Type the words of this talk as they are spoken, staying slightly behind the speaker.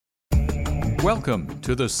Welcome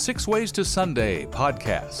to the Six Ways to Sunday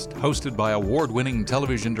podcast, hosted by award-winning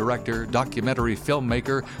television director, documentary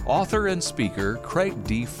filmmaker, author, and speaker Craig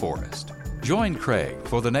D. Forrest. Join Craig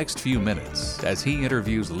for the next few minutes as he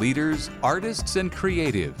interviews leaders, artists, and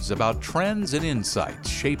creatives about trends and insights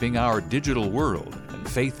shaping our digital world and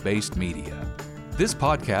faith-based media. This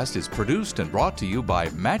podcast is produced and brought to you by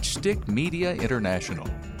Matchstick Media International.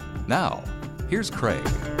 Now, here's Craig.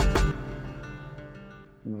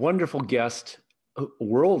 Wonderful guest,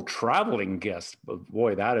 world traveling guest,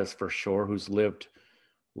 boy, that is for sure, who's lived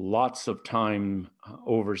lots of time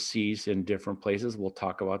overseas in different places. We'll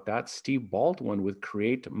talk about that. Steve Baldwin with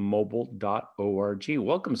createmobile.org.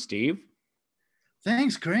 Welcome, Steve.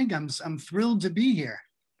 Thanks, Craig. I'm thrilled to be here.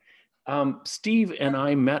 Steve and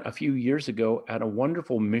I met a few years ago at a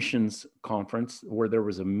wonderful missions conference where there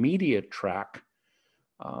was a media track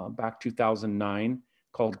back 2009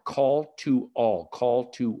 called Call to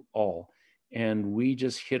All. And we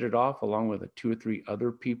just hit it off along with two or three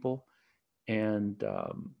other people and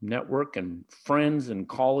network and friends and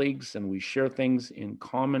colleagues, and we share things in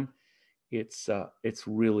common. It's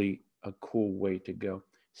really a cool way to go.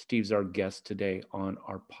 Steve's our guest today on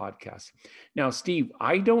our podcast. Now, Steve,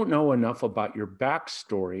 I don't know enough about your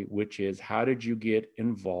backstory, which is how did you get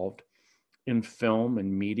involved in film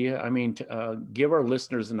and media? I mean, give our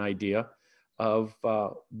listeners an idea of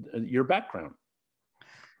your background.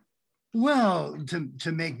 Well,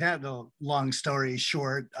 to make that a long story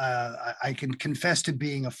short, I can confess to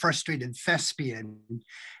being a frustrated thespian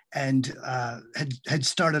and had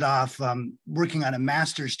started off working on a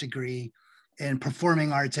master's degree in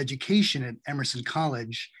performing arts education at Emerson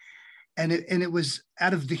College. And it was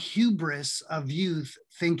out of the hubris of youth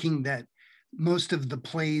thinking that most of the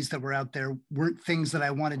plays that were out there weren't things that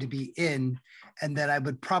I wanted to be in, and that I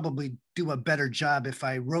would probably do a better job if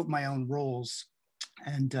I wrote my own roles.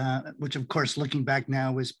 And which, of course, looking back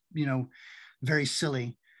now is, very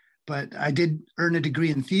silly. But I did earn a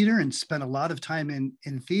degree in theater and spent a lot of time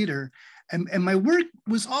in theater. And my work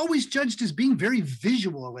was always judged as being very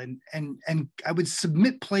visual. And I would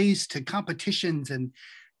submit plays to competitions, and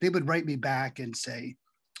they would write me back and say,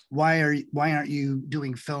 why aren't you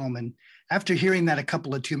doing film? And after hearing that a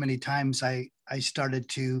couple of too many times, I started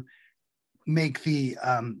to make the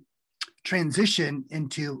transition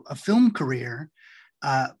into a film career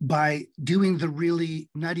by doing the really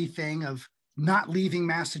nutty thing of not leaving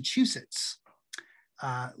Massachusetts,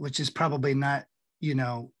 which is probably not,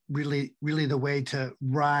 really the way to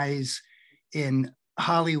rise in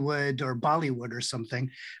Hollywood or Bollywood or something.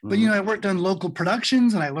 But, I worked on local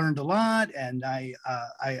productions and I learned a lot. And I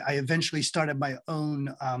eventually started my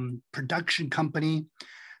own production company,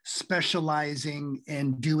 specializing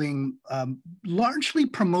in doing largely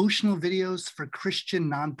promotional videos for Christian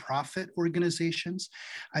nonprofit organizations.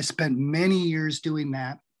 I spent many years doing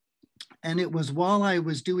that. And it was while I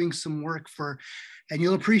was doing some work for, and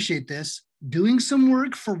you'll appreciate this, doing some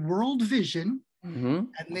work for World Vision. Mm-hmm.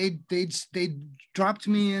 And they dropped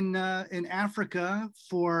me in Africa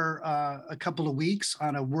for a couple of weeks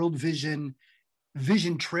on a World Vision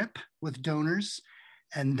trip with donors.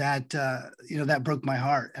 And that, that broke my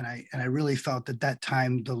heart. And I really felt at that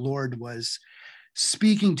time the Lord was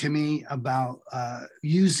speaking to me about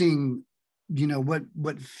using,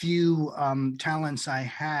 what few talents I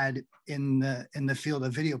had in the field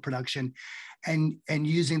of video production and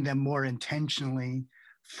using them more intentionally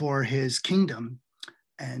for his kingdom.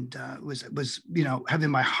 And was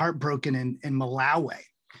having my heart broken in Malawi.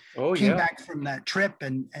 Came back from that trip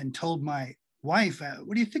and told my wife,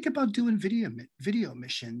 what do you think about doing video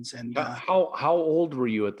missions? And how old were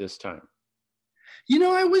you at this time?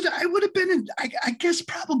 I would have been I guess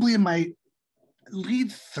probably in my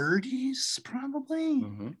late 30s, probably.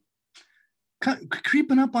 Mm-hmm.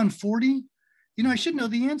 Creeping up on 40. I should know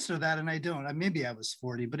the answer to that, and I don't. Maybe I was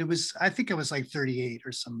 40, but I think I was like 38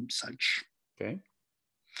 or some such. Okay.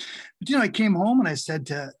 But I came home and I said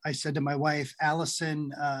to my wife,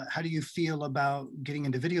 Allison, how do you feel about getting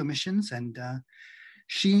into video missions? And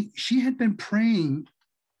she had been praying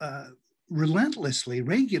relentlessly,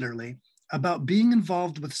 regularly about being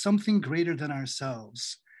involved with something greater than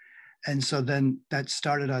ourselves. And so then that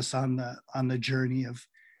started us on the journey of,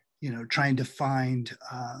 trying to find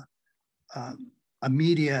a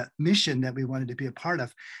media mission that we wanted to be a part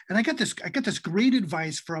of. And I got this great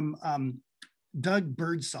advice from Doug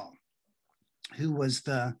Birdsall, who was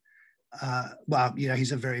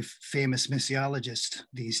he's a very famous missiologist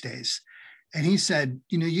these days. And he said,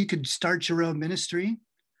 you could start your own ministry,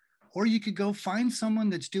 or you could go find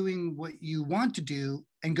someone that's doing what you want to do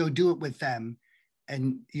and go do it with them,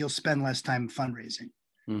 and you'll spend less time fundraising.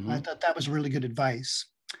 Mm-hmm. I thought that was really good advice.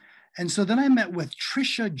 And so then I met with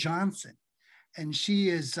Trisha Johnson, and she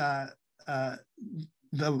is the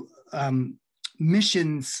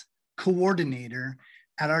missions coordinator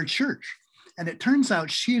at our church. And it turns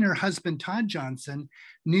out she and her husband, Todd Johnson,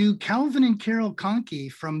 knew Calvin and Carol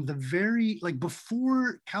Conkey from the very, like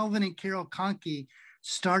before Calvin and Carol Conkey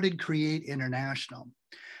started Create International.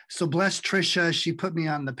 So bless Trisha, she put me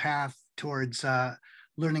on the path towards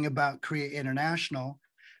learning about Create International.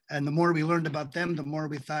 And the more we learned about them, the more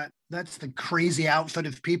we thought, that's the crazy outfit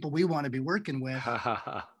of people we want to be working with.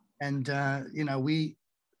 And, then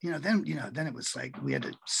it was like we had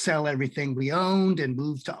to sell everything we owned and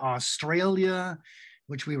move to Australia,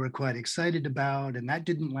 which we were quite excited about. And that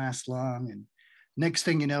didn't last long. And next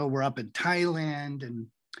thing you know, we're up in Thailand. And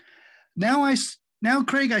now,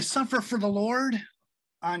 Craig, I suffer for the Lord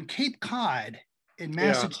on Cape Cod in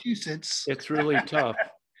Massachusetts. Yeah, it's really tough.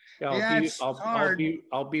 Yeah,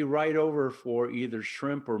 I'll be right over for either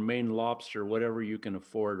shrimp or Maine lobster, whatever you can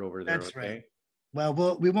afford over there. That's right.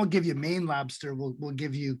 Well, we won't give you Maine lobster. We'll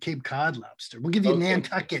give you Cape Cod lobster. We'll give you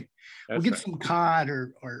Nantucket. We'll get some cod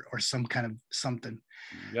or some kind of something.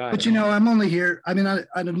 But I'm only here. I mean, on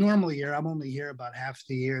a normal year, I'm only here about half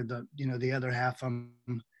the year. The other half I'm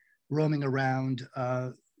roaming around,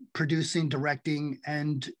 producing, directing,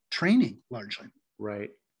 and training largely.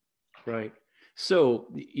 Right. So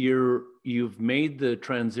you've made the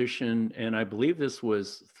transition, and I believe this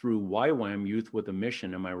was through YWAM Youth with a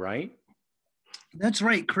Mission. Am I right? That's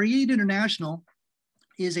right. Create International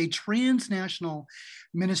is a transnational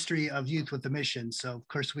ministry of Youth with a Mission. So of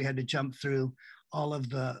course we had to jump through all of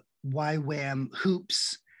the YWAM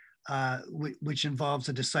hoops, which involves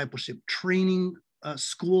a discipleship training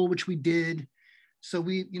school, which we did. So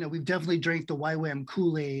we've definitely drank the YWAM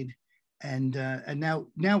Kool-Aid. And now,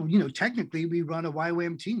 technically we run a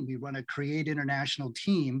YWAM team. We run a Create International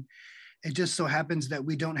team. It just so happens that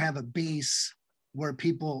we don't have a base where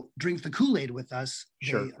people drink the Kool-Aid with us.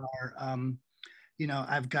 Sure. They are,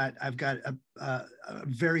 I've got a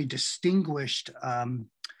very distinguished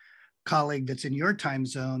colleague that's in your time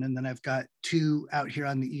zone, and then I've got two out here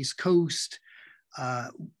on the East Coast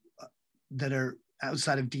that are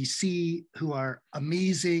outside of DC who are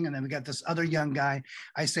amazing. And then we got this other young guy.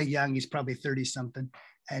 I say young, he's probably 30 something.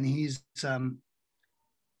 And he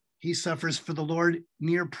suffers for the Lord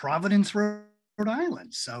near Providence, Rhode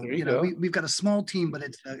Island. So, we've got a small team, but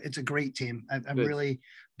it's a great team. I'm really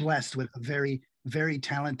blessed with a very, very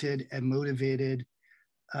talented and motivated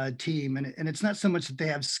team. And it's not so much that they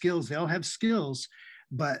have skills, they all have skills,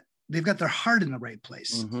 but they've got their heart in the right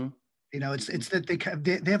place. Mm-hmm. It's that they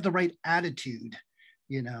have the right attitude,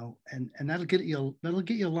 and that'll get you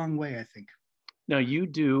a long way, I think. Now you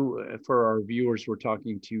do, for our viewers, we're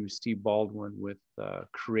talking to Steve Baldwin with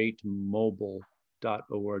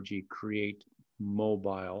createmobile.org, create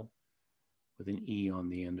mobile with an E on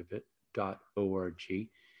the end of it, .org.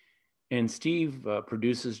 And Steve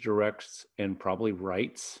produces, directs, and probably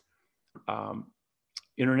writes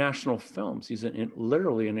international films. He's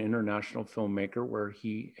literally an international filmmaker where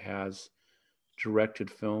he has directed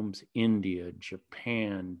films India,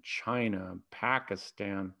 Japan, China,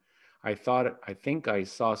 Pakistan. I think I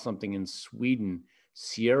saw something in Sweden,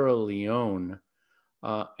 Sierra Leone,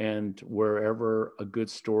 and wherever a good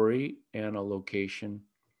story and a location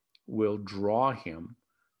will draw him,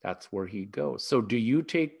 that's where he goes. So do you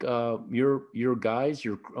take your guys,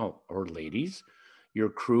 or ladies, your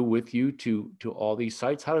crew with you to all these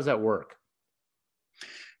sites? How does that work?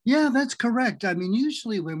 Yeah, that's correct. I mean,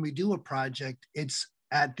 usually when we do a project, it's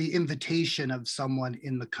at the invitation of someone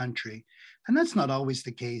in the country. And that's not always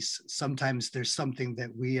the case. Sometimes there's something that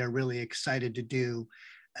we are really excited to do,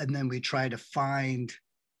 and then we try to find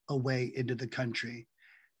a way into the country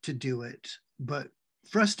to do it. But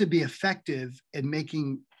for us to be effective in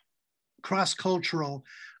making cross-cultural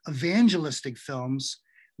evangelistic films,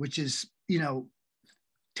 which is,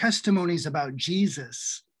 testimonies about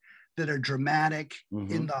Jesus that are dramatic,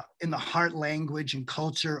 mm-hmm. in the heart language and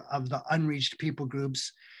culture of the unreached people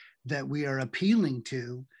groups that we are appealing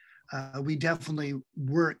to, we definitely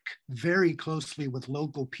work very closely with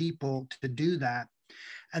local people to do that.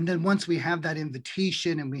 And then once we have that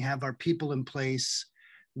invitation and we have our people in place,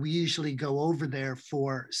 we usually go over there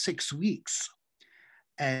for 6 weeks.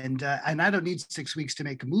 And I don't need 6 weeks to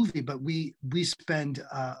make a movie, but we spend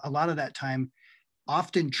a lot of that time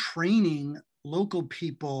often training local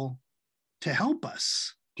people to help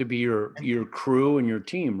us. To be your crew and your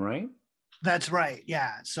team, right? That's right.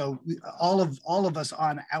 Yeah. So all of us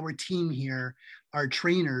on our team here are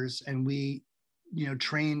trainers, and we,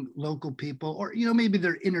 train local people, or, maybe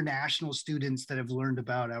they're international students that have learned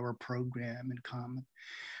about our program in common.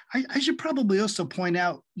 I should probably also point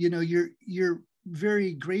out, you're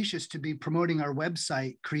very gracious to be promoting our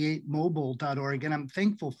website, createmobile.org, and I'm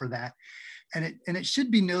thankful for that. And it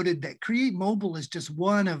should be noted that Create Mobile is just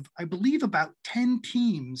one of, I believe, about 10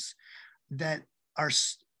 teams that are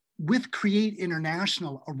with Create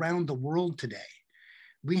International around the world today.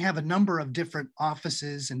 We have a number of different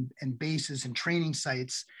offices and bases and training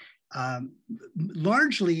sites,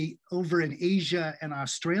 largely over in Asia and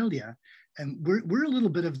Australia. And we're a little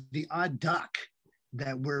bit of the odd duck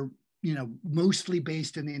that we're, mostly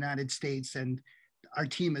based in the United States, and our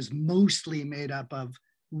team is mostly made up of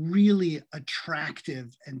really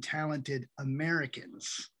attractive and talented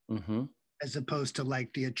Americans, as opposed to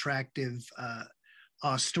like the attractive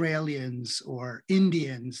Australians or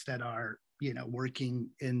Indians that are, working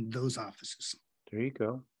in those offices. There you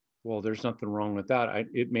go. Well, there's nothing wrong with that.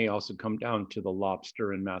 It may also come down to the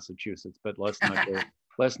lobster in Massachusetts, but let's not go.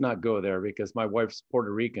 Let's not go there, because my wife's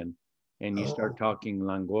Puerto Rican, and you start talking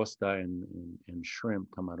langosta and shrimp,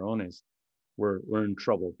 camarones, we're in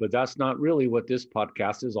trouble. But that's not really what this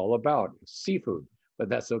podcast is all about. Seafood, but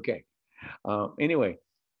that's okay. Anyway,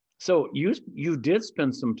 so you did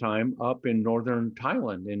spend some time up in northern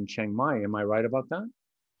Thailand in Chiang Mai. Am I right about that?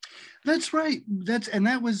 That's right.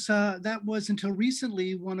 That was until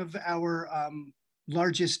recently one of our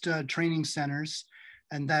largest training centers,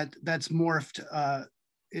 and that's morphed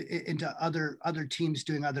into other teams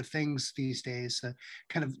doing other things these days,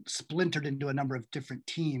 kind of splintered into a number of different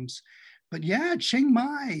teams. But yeah, Chiang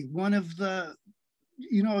Mai, one of the,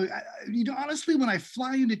 honestly, when I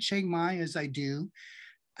fly into Chiang Mai, as I do,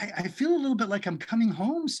 I feel a little bit like I'm coming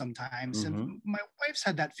home sometimes. And my wife's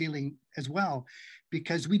had that feeling as well,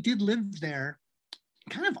 because we did live there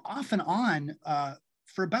kind of off and on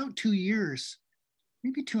for about 2 years,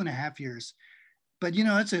 maybe 2.5 years. But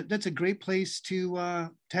that's a great place to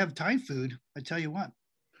have Thai food. I tell you what.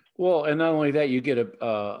 Well, and not only that, you get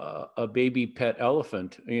a baby pet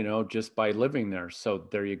elephant, just by living there. So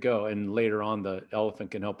there you go. And later on, the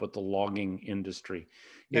elephant can help with the logging industry.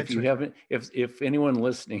 If anyone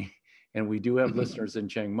listening, and we do have listeners in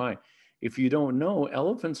Chiang Mai, if you don't know,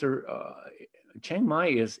 elephants are, Chiang Mai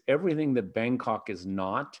is everything that Bangkok is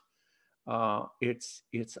not.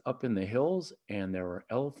 It's up in the hills, and there are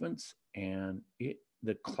elephants, and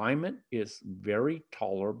the climate is very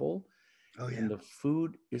tolerable. Oh, yeah. And the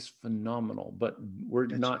food is phenomenal, but we're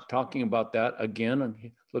not talking about that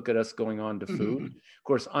again. Look at us going on to food. Of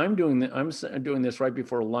course, I'm doing this right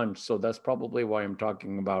before lunch, so that's probably why I'm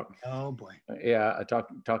talking about. Oh boy. Yeah,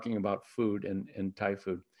 talking about food and Thai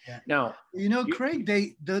food. Yeah. Now, Craig,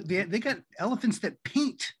 they got elephants that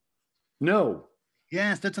paint. No.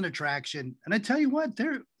 Yes, that's an attraction. And I tell you what,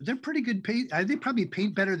 they're pretty good paint. They probably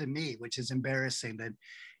paint better than me, which is embarrassing that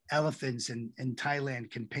elephants in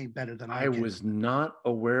Thailand can paint better than I can. I was not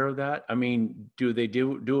aware of that. I mean, do they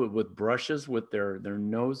do it with brushes with their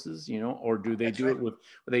noses, or do they it with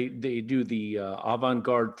they do the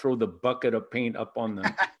avant-garde, throw the bucket of paint up on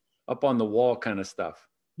the up on the wall kind of stuff?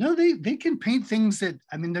 No, they can paint things that,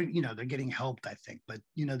 I mean, they're getting helped, I think, but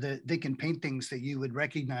they can paint things that you would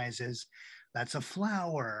recognize as that's a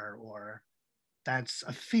flower or that's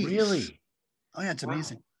a face. Really? Oh yeah, it's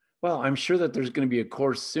amazing. Well, I'm sure that there's going to be a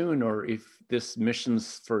course soon, or if this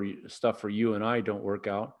missions for stuff for you and I don't work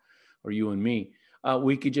out, or you and me,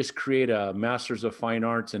 we could just create a Masters of Fine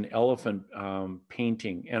Arts in elephant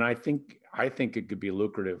painting, and I think it could be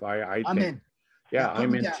lucrative. I'm in. Yeah,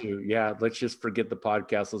 I'm into. Yeah, let's just forget the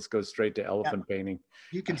podcast. Let's go straight to elephant painting.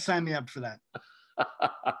 You can sign me up for that.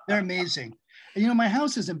 They're amazing. My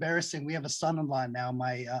house is embarrassing. We have a son-in-law now.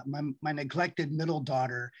 My neglected middle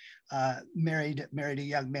daughter married a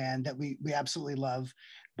young man that we absolutely love,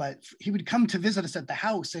 but he would come to visit us at the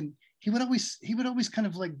house, and he would always kind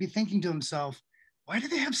of like be thinking to himself, why do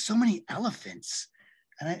they have so many elephants?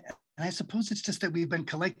 And I suppose it's just that we've been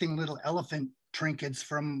collecting little elephant trinkets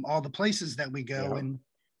from all the places that we go, and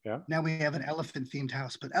now we have an elephant themed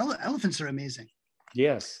house. But elephants are amazing.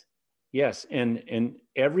 Yes, and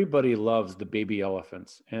everybody loves the baby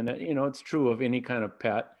elephants, and it's true of any kind of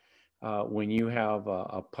pet. When you have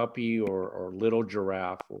a puppy or little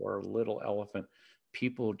giraffe or little elephant,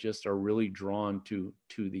 people just are really drawn to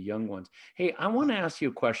the young ones. Hey, I want to ask you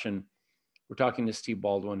a question. We're talking to Steve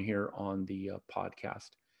Baldwin here on the podcast.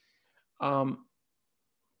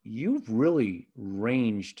 You've really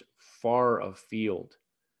ranged far afield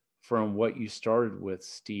from what you started with,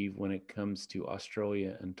 Steve, when it comes to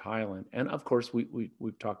Australia and Thailand. And of course,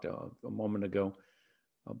 we've talked a moment ago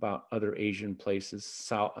about other Asian places,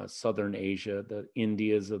 Southern Asia, the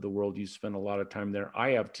Indias of the world. You spend a lot of time there. I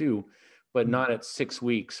have too, but not at 6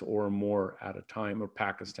 weeks or more at a time, or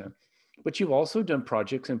Pakistan. But you've also done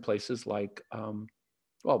projects in places like,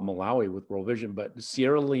 Malawi with World Vision, but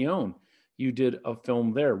Sierra Leone, you did a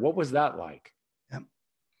film there. What was that like?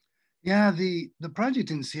 Yeah, the project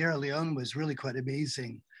in Sierra Leone was really quite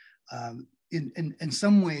amazing. In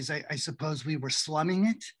some ways, I suppose we were slumming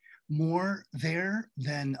it more there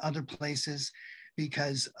than other places,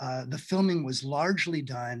 because the filming was largely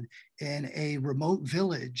done in a remote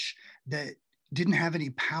village that didn't have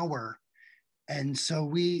any power. And so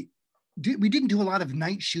we didn't do a lot of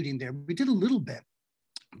night shooting there. We did a little bit,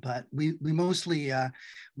 but we mostly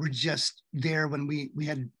were just there when we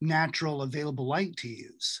had natural available light to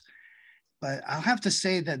use. But I'll have to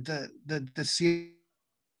say that the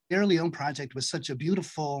Sierra Leone project was such a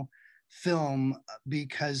beautiful film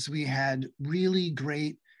because we had really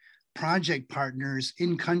great project partners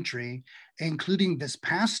in country, including this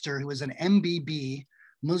pastor who was an MBB,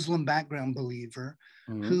 Muslim background believer,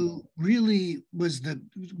 who really was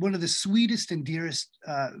one of the sweetest and dearest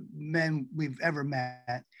men we've ever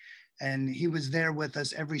met. And he was there with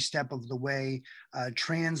us every step of the way,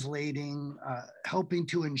 translating, helping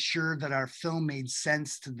to ensure that our film made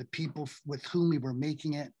sense to the people with whom we were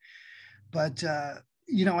making it. But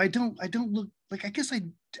I don't look like, I guess I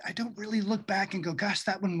don't really look back and go, gosh,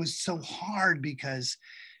 that one was so hard, because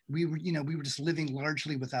we were just living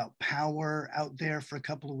largely without power out there for a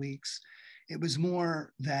couple of weeks. It was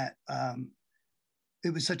more that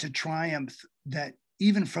it was such a triumph that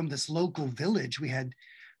even from this local village, we had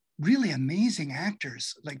really amazing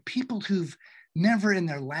actors, like people who've never in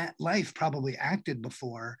their life probably acted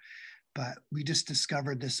before, but we just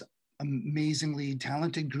discovered this amazingly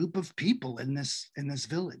talented group of people in this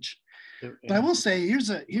village. But I will say,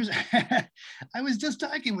 here's I was just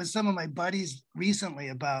talking with some of my buddies recently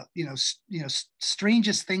about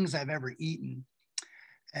strangest things I've ever eaten,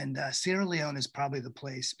 and Sierra Leone is probably the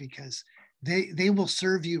place, because they will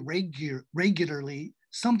serve you regularly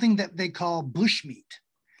something that they call bushmeat.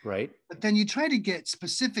 Right. But then you try to get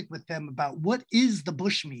specific with them about what is the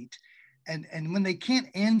bushmeat, and when they can't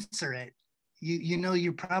answer it,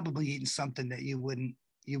 you're probably eating something that you wouldn't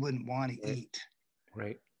want to eat.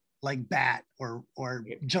 Right. Like bat or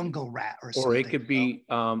jungle rat or something. Or it could be,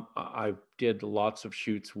 I did lots of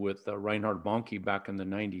shoots with Reinhard Bonnke back in the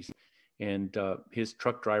 90s, and his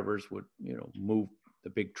truck drivers would, move the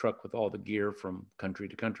big truck with all the gear from country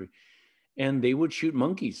to country, and they would shoot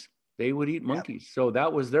monkeys. They would eat monkeys. Yep. So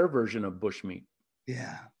that was their version of bushmeat.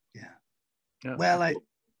 Yeah. Well, I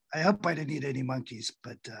hope I didn't eat any monkeys,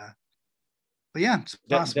 but yeah, it's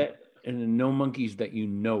possible. And no monkeys that you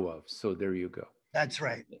know of. So there you go. That's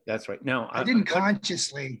right. Now, I didn't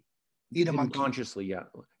consciously eat a monkey. Consciously, yeah.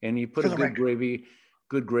 And you put a good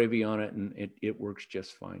gravy on it, and it works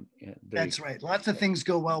just fine. That's right. Lots of things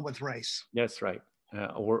go well with rice. That's right.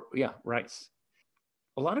 Rice.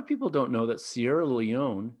 A lot of people don't know that Sierra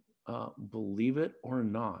Leone, believe it or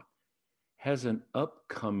not, has an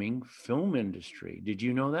upcoming film industry. Did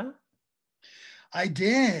you know that? I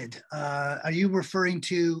did. Are you referring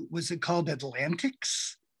to, was it called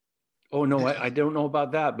Atlantics? Oh, no, I don't know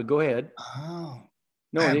about that, but go ahead. Oh.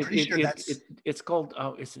 No, I'm pretty sure it's called,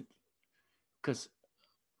 is it, because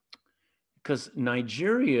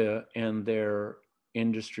Nigeria and their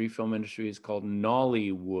film industry is called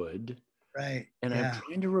Nollywood. Right. And I'm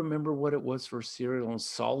trying to remember what it was for Sierra Leone.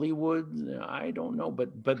 Sollywood? I don't know,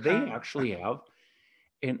 but they actually have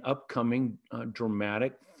an upcoming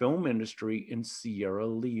dramatic film industry in Sierra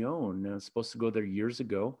Leone. I was supposed to go there years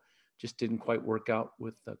ago, just didn't quite work out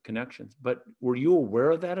with the connections. But were you aware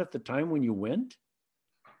of that at the time when you went?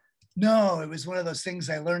 No, it was one of those things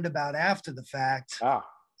I learned about after the fact.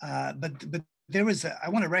 But there was I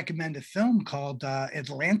want to recommend a film called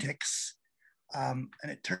Atlantics. And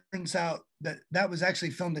it turns out that was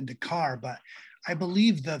actually filmed in Dakar, but I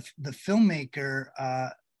believe the filmmaker,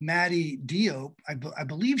 Maddie Diop, I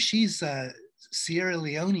believe she's Sierra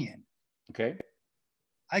Leonean. Okay.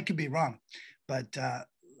 I could be wrong, but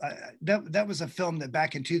that was a film that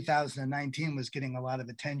back in 2019 was getting a lot of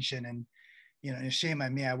attention, and shame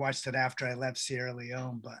on me, I watched it after I left Sierra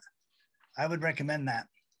Leone, but I would recommend that.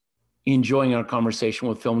 Enjoying our conversation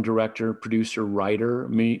with film director, producer, writer,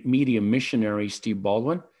 media missionary Steve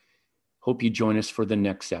Baldwin. Hope you join us for the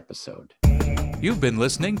next episode. You've been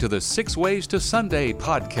listening to the 6 Ways to Sunday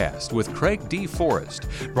podcast with Craig D. Forrest,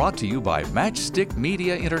 brought to you by Matchstick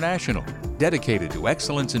Media International, dedicated to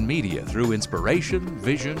excellence in media through inspiration,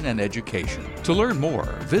 vision, and education. To learn more,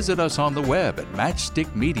 visit us on the web at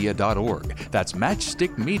matchstickmedia.org. That's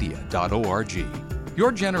matchstickmedia.org.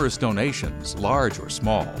 Your generous donations, large or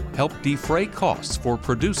small, help defray costs for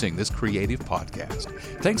producing this creative podcast.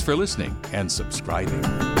 Thanks for listening and subscribing.